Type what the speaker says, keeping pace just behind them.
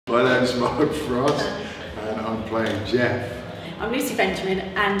My name's Mark Frost and I'm playing Jeff. I'm Lucy Benjamin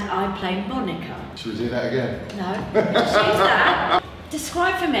and I play Monica. Should we do that again? No. She's that.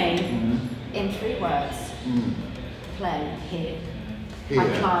 Describe for me, in 3 words, play here.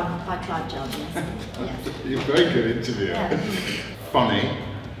 By Clive Jarvis. Yes. You're a very good interviewer. Yeah. Funny,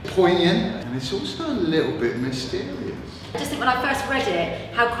 poignant, and it's also a little bit mysterious. I just think when I first read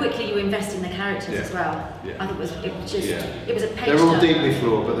it, how quickly you invest in the characters as well. Yeah. I thought it was a page. They're all deeply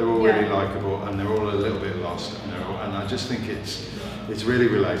flawed, but they're all really likeable, and they're all a little bit lost, and I just think it's really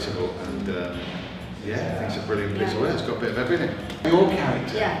relatable, and I think it's a brilliant piece of work. It's got a bit of everything. Your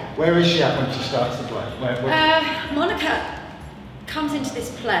character, where is she at when she starts to play? Monica comes into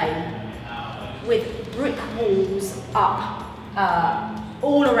this play with brick walls up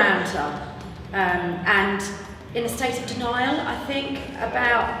all around her, and in a state of denial, I think,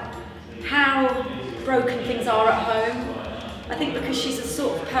 about how broken things are at home. I think because she's a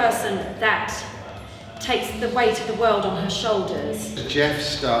sort of person that takes the weight of the world on her shoulders. Jeff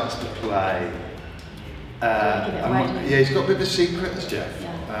starts to play. He's got a bit of a secret as Jeff.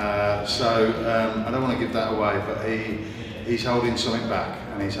 Yeah. So I don't want to give that away, but he's holding something back,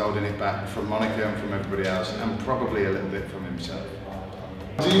 and he's holding it back from Monica and from everybody else, and probably a little bit from himself.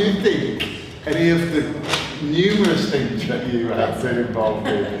 Do you think any of the numerous things that you have been involved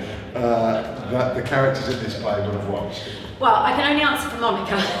in that the characters in this play would have watched? Well, I can only answer for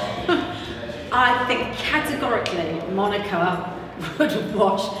Monica. I think categorically Monica would have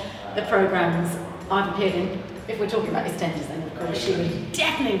watched the programmes I've appeared in. If we're talking about EastEnders, then of course she would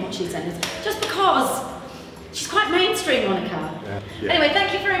definitely watch EastEnders, just because she's quite mainstream, Monica. Yeah. Anyway,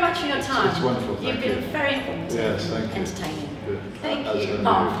 thank you very much for your time. It's wonderful. You've been very informative and entertaining. Thank you.